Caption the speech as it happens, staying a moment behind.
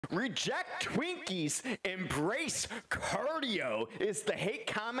Reject Twinkies, embrace cardio is the hate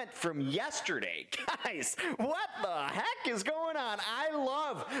comment from yesterday. Guys, what the heck is going on? I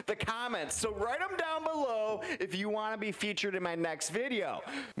love the comments, so write them down below if you want to be featured in my next video.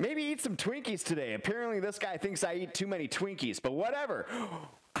 Maybe eat some Twinkies today. Apparently this guy thinks I eat too many Twinkies, but whatever.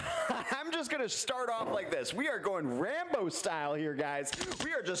 I'm just going to start off like this. We are going Rambo style here, guys.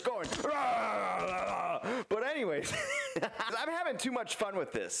 We are just going, but anyways, I'm having too much fun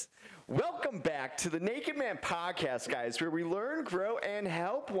with this. Welcome back to the Naked Man Podcast, guys, where we learn, grow, and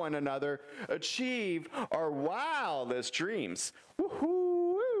help one another achieve our wildest dreams.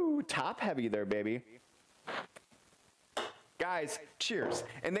 Woohoo! Top heavy there, baby. Guys, cheers,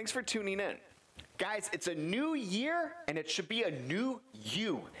 and thanks for tuning in. Guys, it's a new year, and it should be a new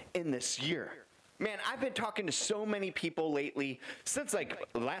you in this year. Man, I've been talking to so many people lately, since like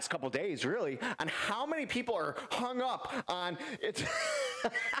the last couple days, really, on how many people are hung up on it,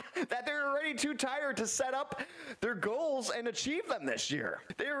 that they're already too tired to set up their goals and achieve them this year.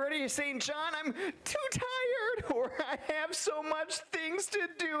 They're already saying, John, I'm too tired, or I have so much things to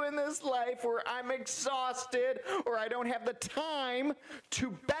do in this life, or I'm exhausted, or I don't have the time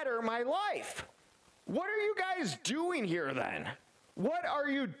to better my life. What are you guys doing here then? What are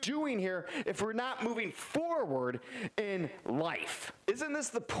you doing here if we're not moving forward in life? Isn't this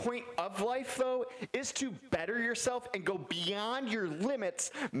the point of life, though? Is to better yourself and go beyond your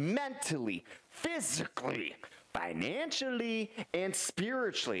limits mentally, physically, financially, and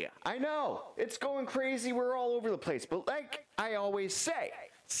spiritually. I know, it's going crazy. We're all over the place. But like I always say,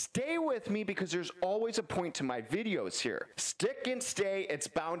 stay with me because there's always a point to my videos here. Stick and stay, it's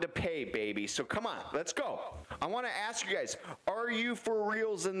bound to pay, baby. So come on, let's go. I want to ask you guys, are you for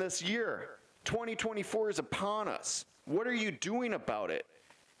reals in this year? 2024 is upon us. What are you doing about it?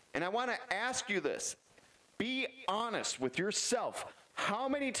 And I want to ask you this. Be honest with yourself. How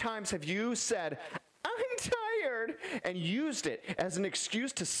many times have you said, I'm tired, and used it as an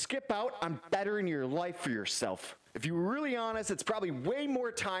excuse to skip out on bettering your life for yourself? If you're really honest, it's probably way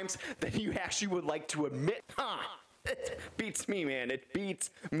more times than you actually would like to admit. It beats me, man. It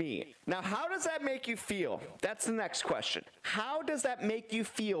beats me. Now, how does that make you feel? That's the next question. How does that make you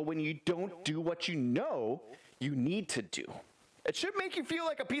feel when you don't do what you know you need to do? It should make you feel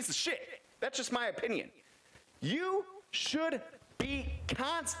like a piece of shit. That's just my opinion. You should be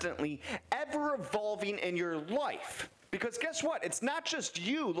constantly ever evolving in your life. Because guess what? It's not just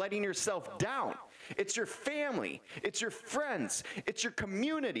you letting yourself down. It's your family. It's your friends. It's your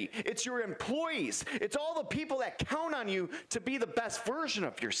community. It's your employees. It's all the people that count on you to be the best version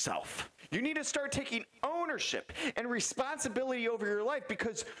of yourself. You need to start taking ownership and responsibility over your life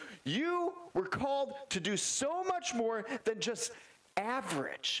because you were called to do so much more than just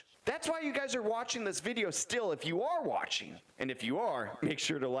average. That's why you guys are watching this video still, if you are watching. And if you are, make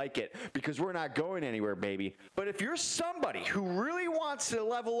sure to like it because we're not going anywhere, baby. But if you're somebody who really wants to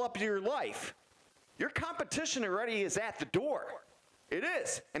level up your life, your competition already is at the door. It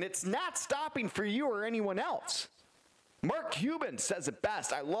is. And it's not stopping for you or anyone else. Mark Cuban says it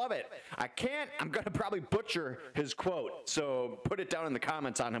best. I love it. I'm going to probably butcher his quote, so put it down in the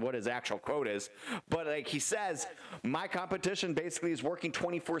comments on what his actual quote is. But like he says, my competition basically is working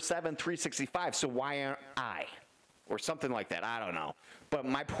 24/7, 365, so why aren't I? Or something like that. I don't know. But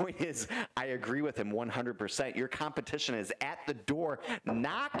my point is, I agree with him 100%. Your competition is at the door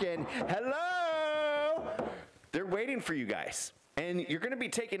knocking. Hello! They're waiting for you guys. And you're going to be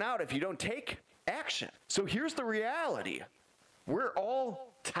taken out if you don't take action. So here's the reality. We're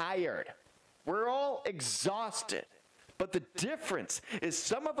all tired. We're all exhausted. But the difference is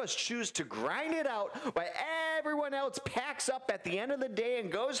some of us choose to grind it out while everyone else packs up at the end of the day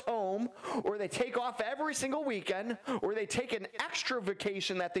and goes home, or they take off every single weekend, or they take an extra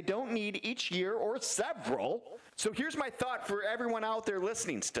vacation that they don't need each year or several. So here's my thought for everyone out there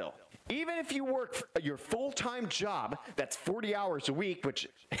listening still. Even if you work your full-time job, that's 40 hours a week, which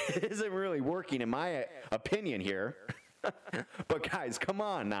isn't really working in my opinion here. But guys, come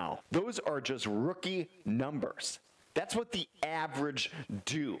on now. Those are just rookie numbers. That's what the average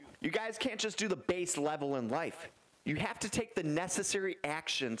do. You guys can't just do the base level in life. You have to take the necessary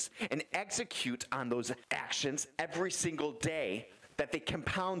actions and execute on those actions every single day that they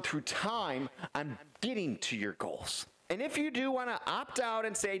compound through time on getting to your goals. And if you do want to opt out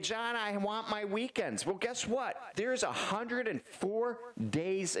and say, John, I want my weekends. Well, guess what? There's 104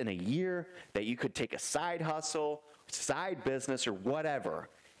 days in a year that you could take a side hustle, side business, or whatever,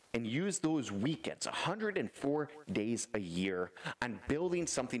 and use those weekends, 104 days a year, on building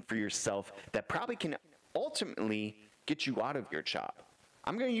something for yourself that probably can ultimately get you out of your job.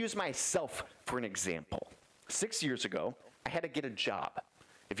 I'm going to use myself for an example. 6 years ago, I had to get a job.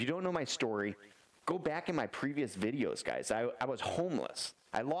 If you don't know my story, go back in my previous videos, guys. I was homeless.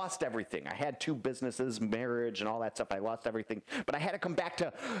 I lost everything. I had 2 businesses, marriage, and all that stuff. I lost everything. But I had to come back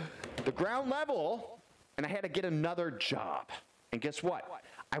to the ground level, and I had to get another job. And guess what?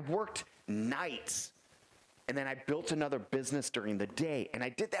 I worked nights, and then I built another business during the day. And I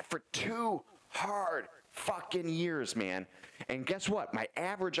did that for 2 hard fucking years, man. And guess what? My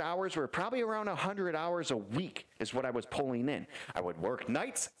average hours were probably around 100 hours a week is what I was pulling in. I would work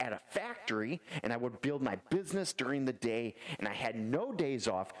nights at a factory, and I would build my business during the day, and I had no days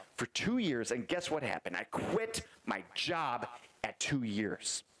off for 2 years. And guess what happened? I quit my job at 2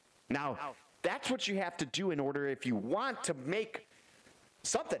 years. Now, that's what you have to do in order if you want to make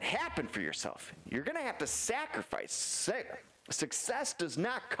something happen for yourself. You're going to have to sacrifice. Success does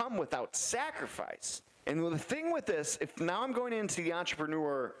not come without sacrifice. And the thing with this, if now I'm going into the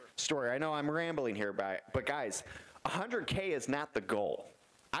entrepreneur story, I know I'm rambling here, but guys, 100K is not the goal.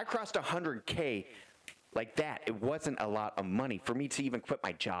 I crossed 100K like that. It wasn't a lot of money for me to even quit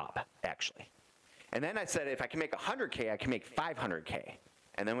my job, actually. And then I said, if I can make 100K, I can make 500K.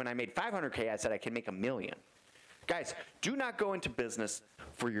 And then when I made 500K, I said I can make $1 million. Guys, do not go into business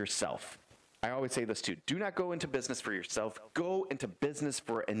for yourself. I always say this too. Do not go into business for yourself. Go into business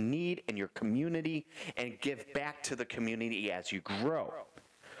for a need in your community and give back to the community as you grow.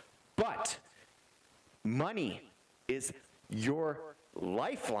 But money is your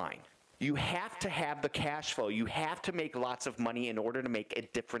lifeline. You have to have the cash flow. You have to make lots of money in order to make a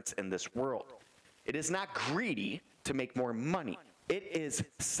difference in this world. It is not greedy to make more money. It is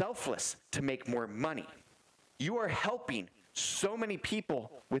selfless to make more money. You are helping so many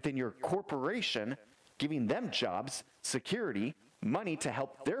people within your corporation, giving them jobs, security, money to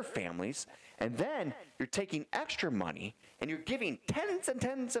help their families, and then you're taking extra money and you're giving tens and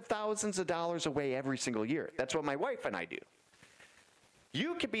tens of thousands of dollars away every single year. That's what my wife and I do.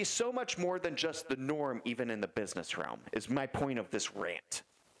 You can be so much more than just the norm, even in the business realm, is my point of this rant.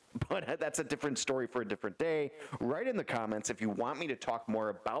 But that's a different story for a different day. Write in the comments if you want me to talk more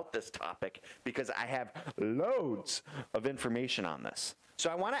about this topic, because I have loads of information on this. So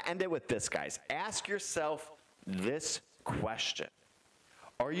I want to end it with this, guys. Ask yourself this question.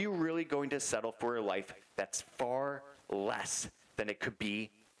 Are you really going to settle for a life that's far less than it could be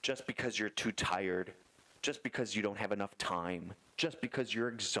just because you're too tired, just because you don't have enough time, just because you're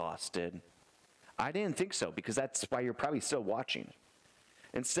exhausted? I didn't think so, because that's why you're probably still watching.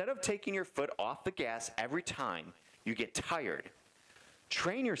 Instead of taking your foot off the gas every time you get tired,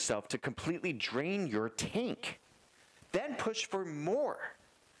 train yourself to completely drain your tank. Then push for more.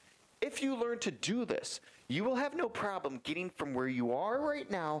 If you learn to do this, you will have no problem getting from where you are right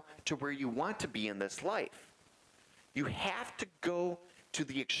now to where you want to be in this life. You have to go to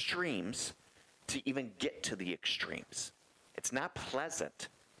the extremes to even get to the extremes. It's not pleasant,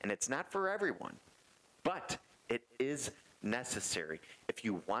 and it's not for everyone, but it is necessary if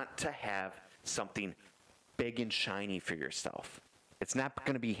you want to have something big and shiny for yourself. It's not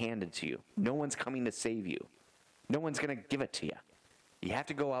going to be handed to you. No one's coming to save you. No one's going to give it to you. You have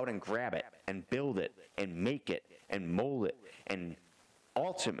to go out and grab it and build it and make it and mold it and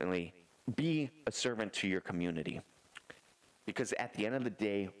ultimately be a servant to your community. Because at the end of the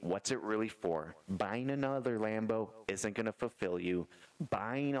day, what's it really for? Buying another Lambo isn't going to fulfill you.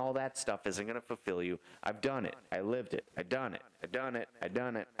 Buying all that stuff isn't going to fulfill you. I've done it. I lived it. I've done it. I've done it. I've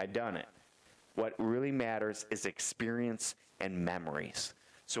done it. I've done it. What really matters is experience and memories.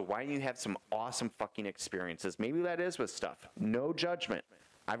 So why don't you have some awesome fucking experiences? Maybe that is with stuff. No judgment.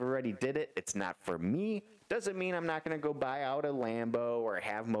 I've already did it. It's not for me. Doesn't mean I'm not going to go buy out a Lambo or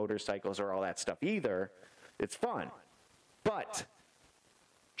have motorcycles or all that stuff either. It's fun. But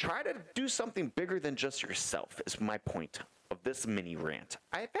try to do something bigger than just yourself is my point of this mini rant.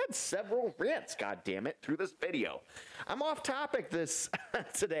 I've had several rants, goddammit, through this video. I'm off topic this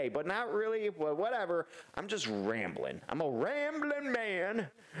today, but not really. Well, whatever. I'm just rambling. I'm a rambling man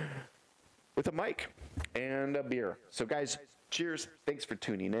with a mic and a beer. So guys, cheers. Thanks for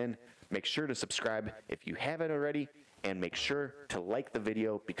tuning in. Make sure to subscribe if you haven't already, and make sure to like the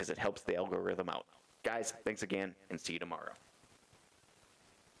video because it helps the algorithm out. Guys, thanks again, and see you tomorrow.